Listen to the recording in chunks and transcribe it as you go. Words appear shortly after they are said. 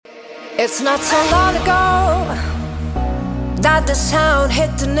It's not so long ago that the sound hit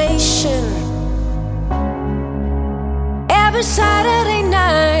the nation. Every Saturday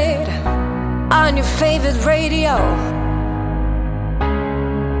night on your favorite radio,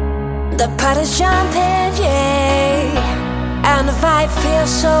 the party's jumping, yeah, and the vibe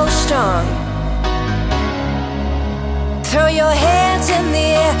feels so strong. Throw your hands in the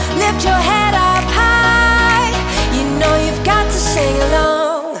air, lift your head up high. You know you've got to sing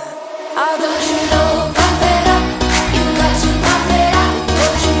along. Oh, don't you know, pump it up. You've got to pump it up.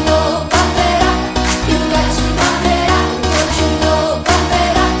 Don't you know, pump it up. You've got to pump it up. Don't you know, pump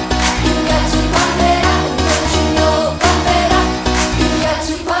it up. You've got to pump it up. Don't you know, pump it up. You've got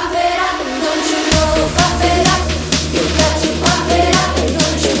to pump it up. Don't you know, pump it up. You've got to pump it up.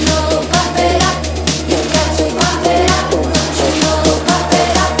 Don't you know, pump it up. You've got to pump it up. Don't you know, pump it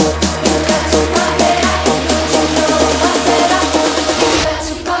up. You've got to pump it up. Don't you know, pump it up. You've got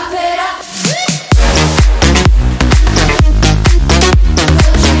to pump it up.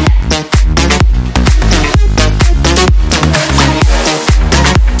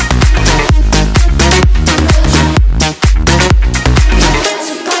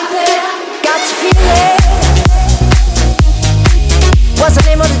 What's the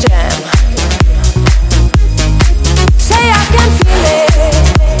name of the jam? Say I can feel it.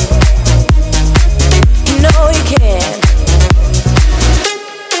 You know you can.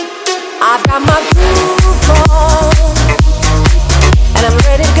 I've got my groove on, and I'm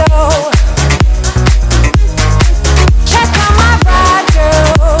ready to go. Check out my ride,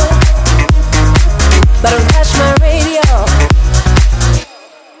 girl, but don't touch my radio.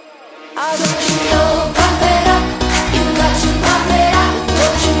 Oh, don't you know, pump it up. You've got to pump it up.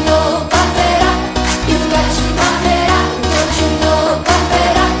 Don't you know, pump it up. You've got to pump it up. Don't you know, pump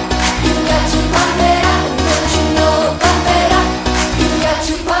it up. You've got to pump it up. Don't you know, pump it up. You've got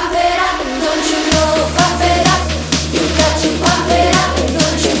to pump it up. Don't you know, pump it up. You've got to pump it up.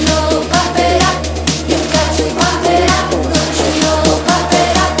 Don't you know, pump it up. You've got to pump it up. Don't you know, pump it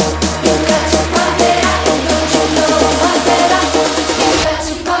up. You've got to pump it up. Don't you know, pump it up. You've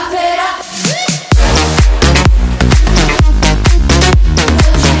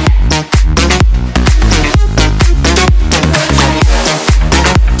got to pump it up.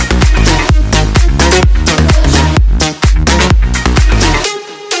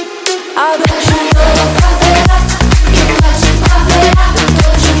 Oh, don't you know, pump it up. You've got to pump it up.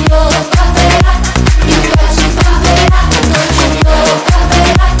 Don't you know, pump it up. You've got to pump it up. Don't you know, pump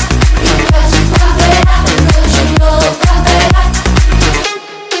it up. You've got to pump it up. Don't you know, pump it up.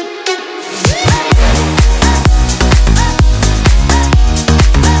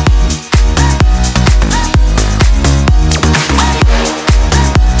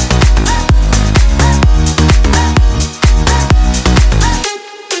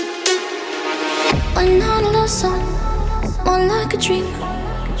 When not a love song, more like a dream.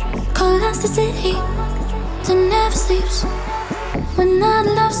 Calls the city that never sleeps. When not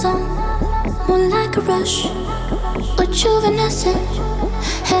a love song, more like a rush. Rejuvenescent,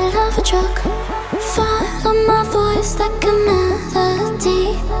 hell of a drug. Follow my voice like a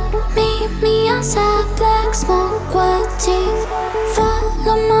melody. Meet me outside, black smoke, white teeth.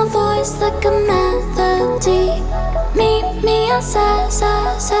 Follow my voice like a melody. Meet me outside,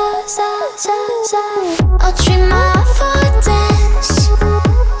 side, side, side, side, side. I'll treat my for a dance.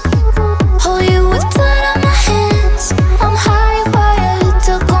 Hold you with blood on my hands. I'm high wired,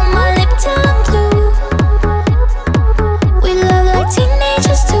 took on my lip till I'm blue. We love like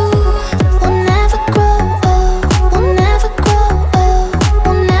teenagers too. We'll never grow old. We'll never grow old.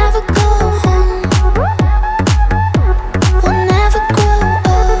 We'll never go home. We'll never grow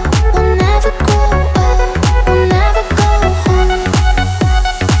old. We'll never grow old. We'll never go home.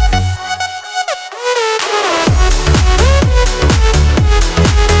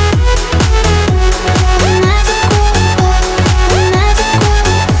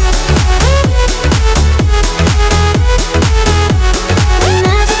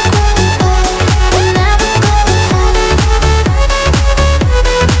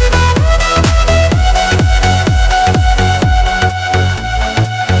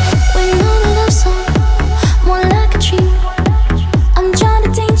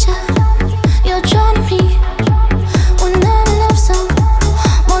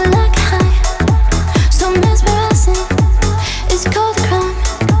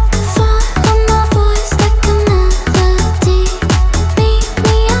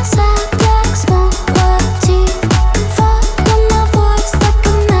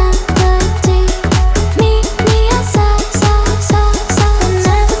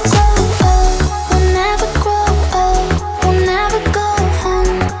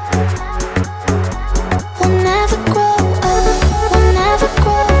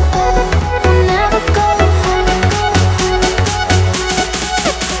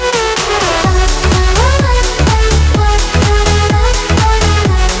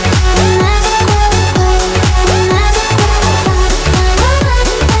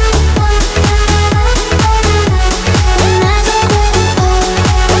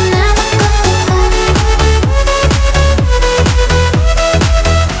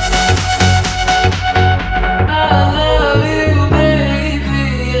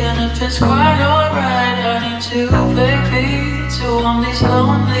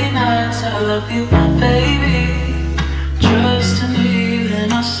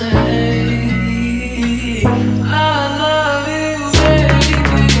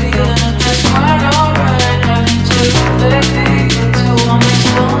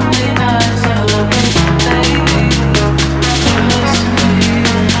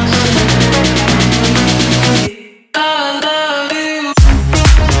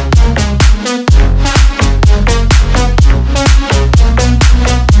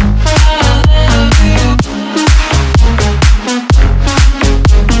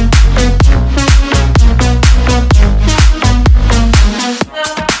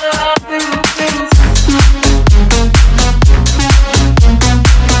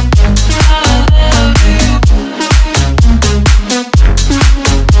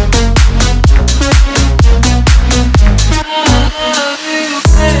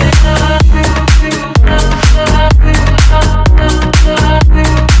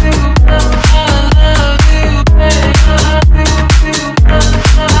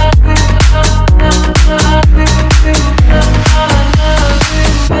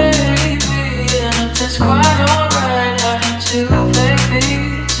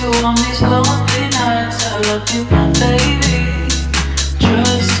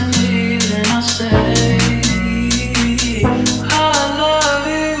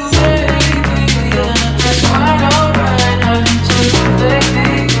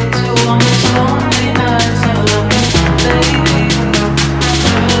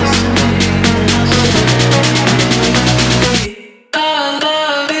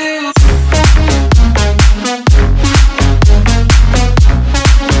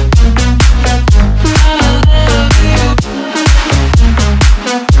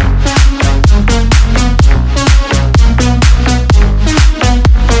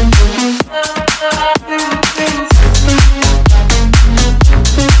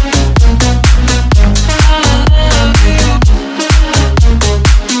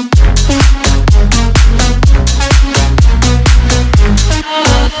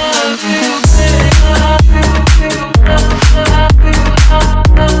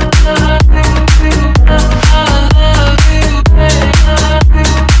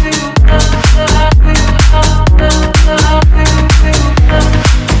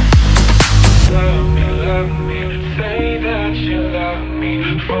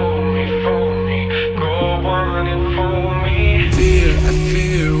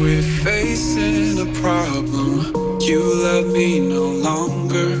 the problem. You love me no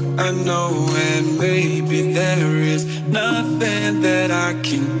longer, I know, and maybe there is nothing that I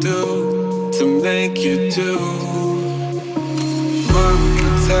can do to make you do. Mama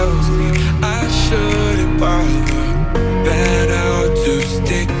tells me I shouldn't bother, that I'll just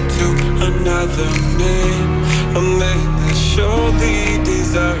stick to another man, a man that surely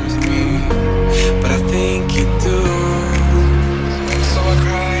deserves me, but I think you do. So I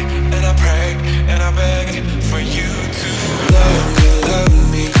cry and I pray and I beg for you to love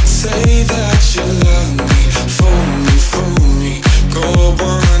me, say that you love me, fool me, go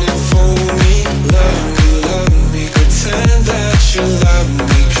on and fool me, love me, pretend that you love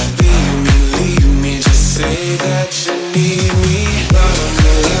me, leave me, just say that you need me, love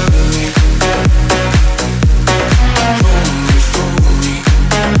me, fool me,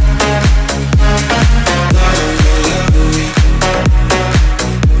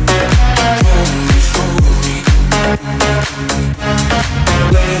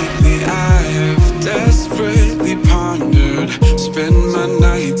 lately I have desperately pondered, spend my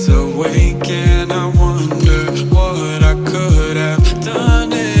nights awake and I wonder what I could have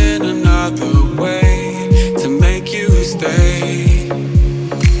done in another way to make you stay.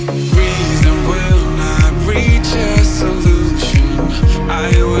 Reason will not reach a solution, I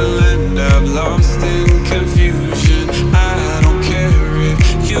will end up lost in confusion. I don't care if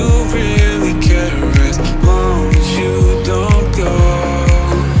you really care as long as you don't go.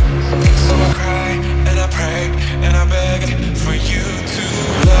 So I cry and I pray and I beg for you to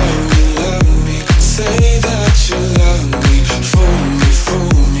love me, say that you love me, fool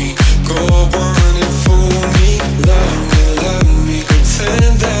me, go on and fool me, love me,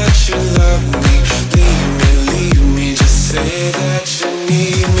 pretend that you love me, leave me, just say that you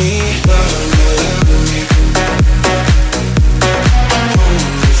need me, love me,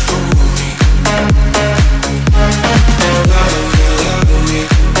 fool me,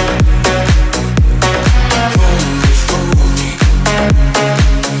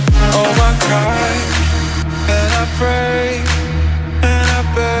 oh, I cry and I pray and I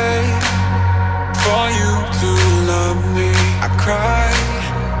beg for you to love me. I cry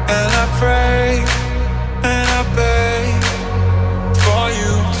and I pray and I beg for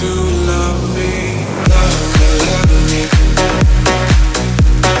you to love me. Love me,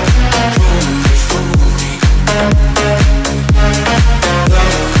 fool me,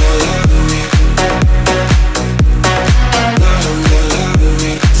 love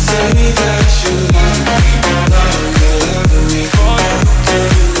me, say that you love me, for you to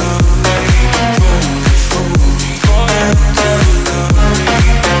love me, fool me, for you to love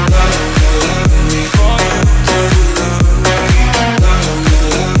me, for you to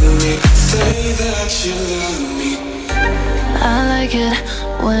love me, say that you love me. I like it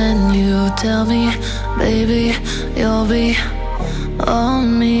when you tell me, baby, you'll be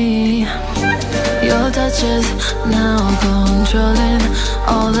on me. Your touch is now controlling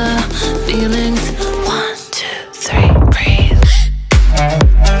all the feelings. 1, 2, 3, breathe.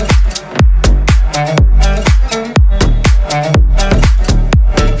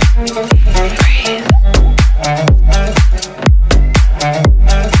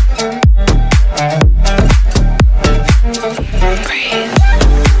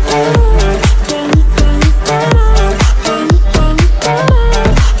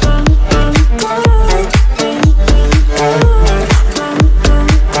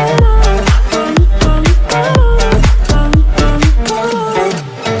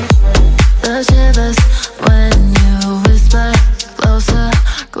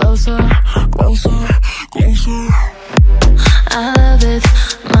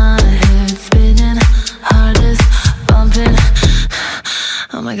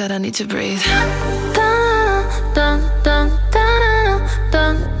 I need to breathe.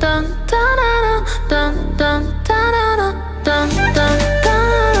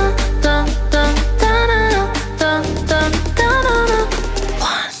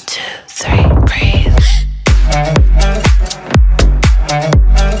 One, two, three, breathe.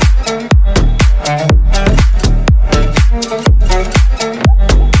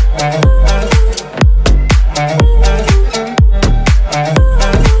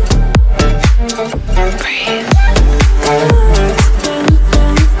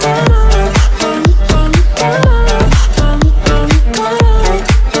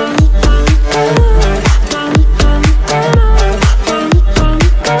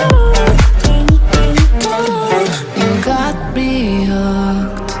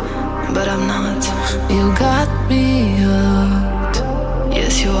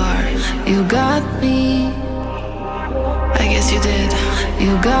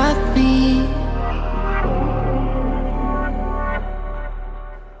 You got me.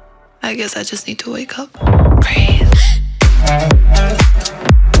 I guess I just need to wake up. Breathe.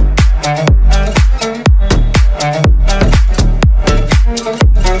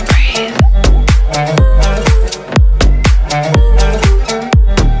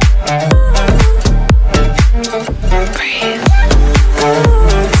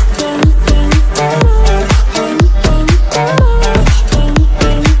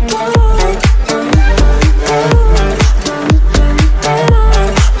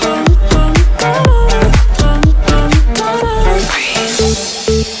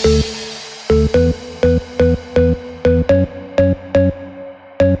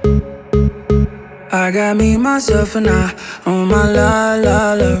 I got me, myself, and I on my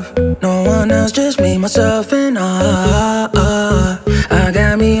love. No one else, just me, myself, and I. I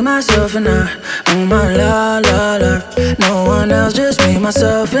got me, myself, and I on my love. No one else, just me,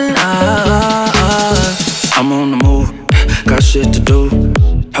 myself, and I. I'm on the move, got shit to do.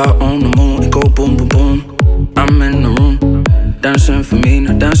 Hot on the moon, it go boom, boom, boom. I'm in the room, dancing for me,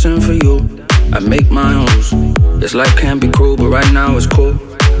 not dancing for you. I make my own rules. This life can be cruel, but right now it's cool.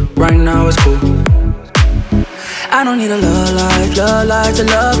 Right now it's cool. I don't need a love life to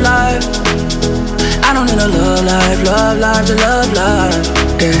love life. I don't need a love life to love life.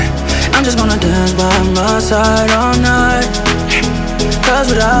 Yeah, I'm just gonna dance by my side all night. Cause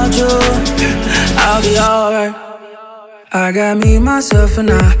without you, I'll be alright. I got me, myself, and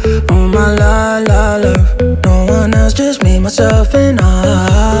I on my love. No one else, just me, myself, and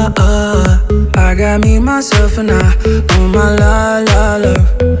I. I got me, myself, and I on my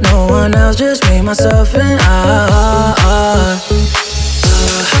love. No one else, just me, myself, and I.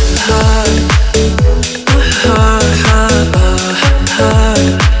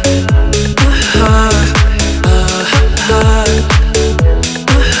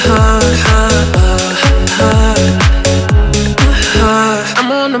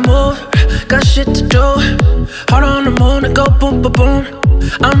 I'm on the move, got shit to do. Heart on the moon, it go boom, boom, boom.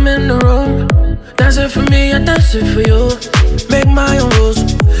 I'm in the room, dancing for me, I dance it for you. Make my own rules.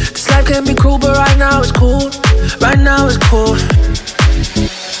 This life can be cruel, but right now it's cool. Right now it's cool.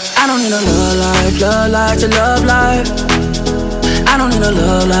 I don't need a love life to love life. I don't need a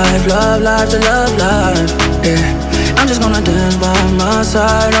love life to love life. Yeah, I'm just gonna dance by my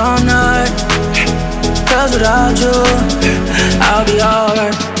side all night. Cause without you, I'll be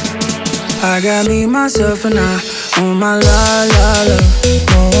alright. I got me, myself, and I on my love.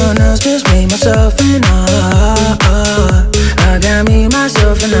 No one else, just me, myself, and I. I got me,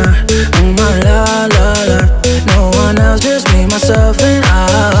 myself, and I on my love. No one else, just me, myself, and I.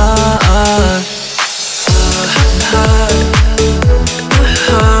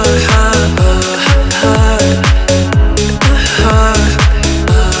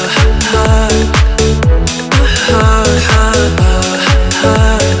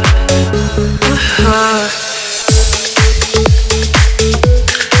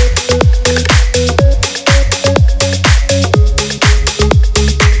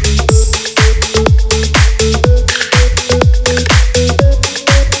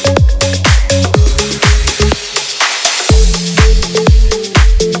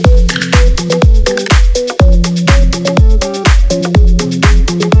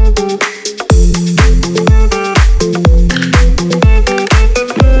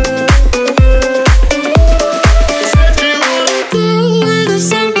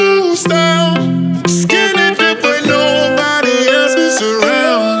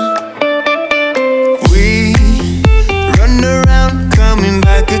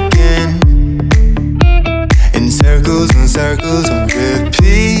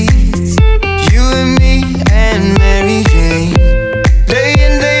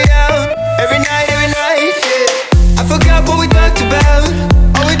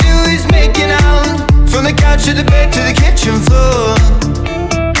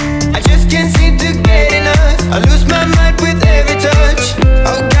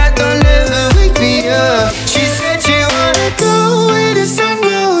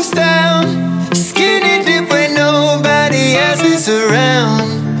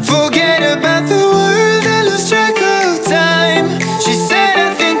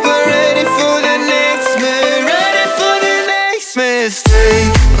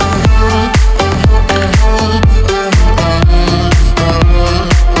 Mistake.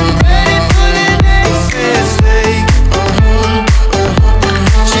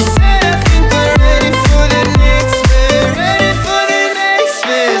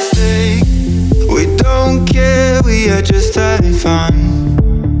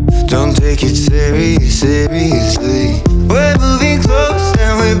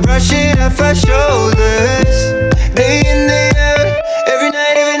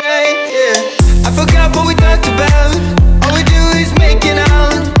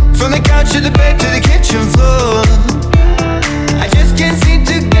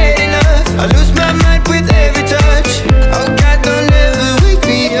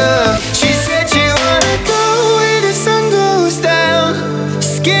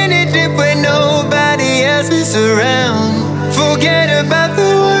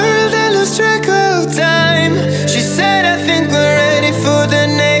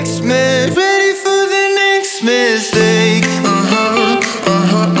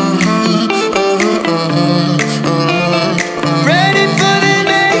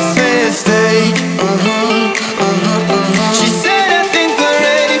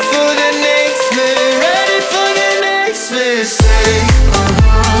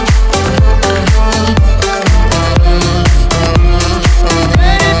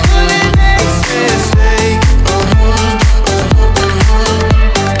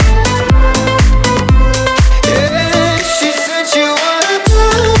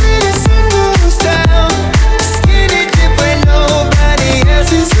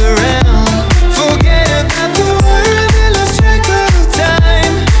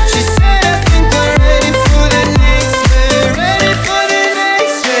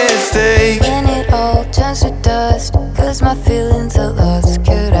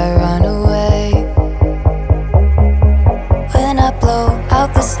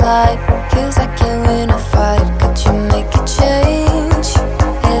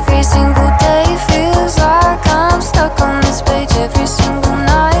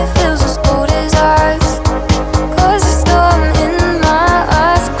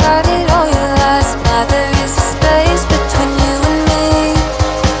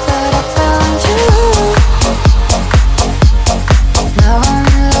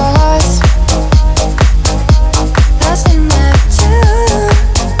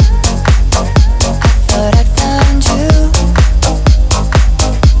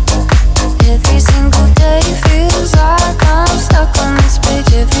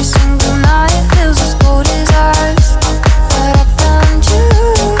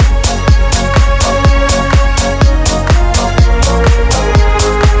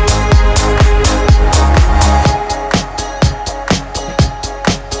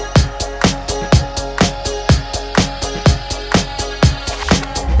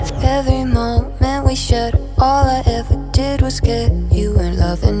 All I ever did was get you weren't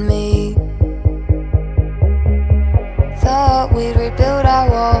loving me. Thought we'd rebuild our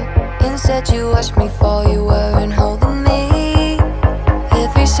wall. Instead you watched me fall. You weren't holding me.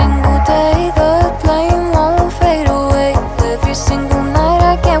 Every single